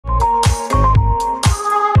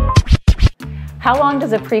How long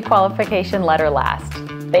does a pre-qualification letter last?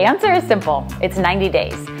 The answer is simple. It's 90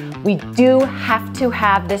 days. We do have to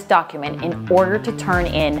have this document in order to turn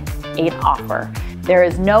in an offer. There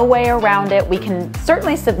is no way around it. We can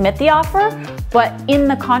certainly submit the offer, but in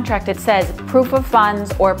the contract it says proof of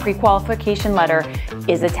funds or pre-qualification letter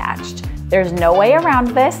is attached. There's no way around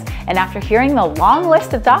this, and after hearing the long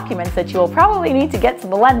list of documents that you will probably need to get to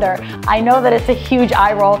the lender, I know that it's a huge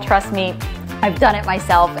eye roll. Trust me, I've done it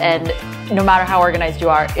myself, and no matter how organized you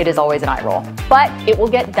are, it is always an eye roll. But it will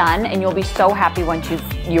get done, and you'll be so happy once you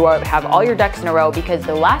have all your ducks in a row, because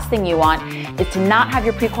the last thing you want is to not have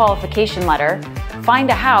your pre-qualification letter, find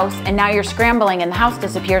a house, and now you're scrambling and the house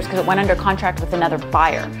disappears because it went under contract with another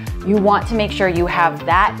buyer. You want to make sure you have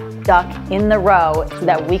that duck in the row so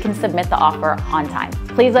that we can submit the offer on time.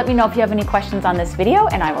 Please let me know if you have any questions on this video,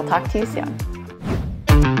 and I will talk to you soon.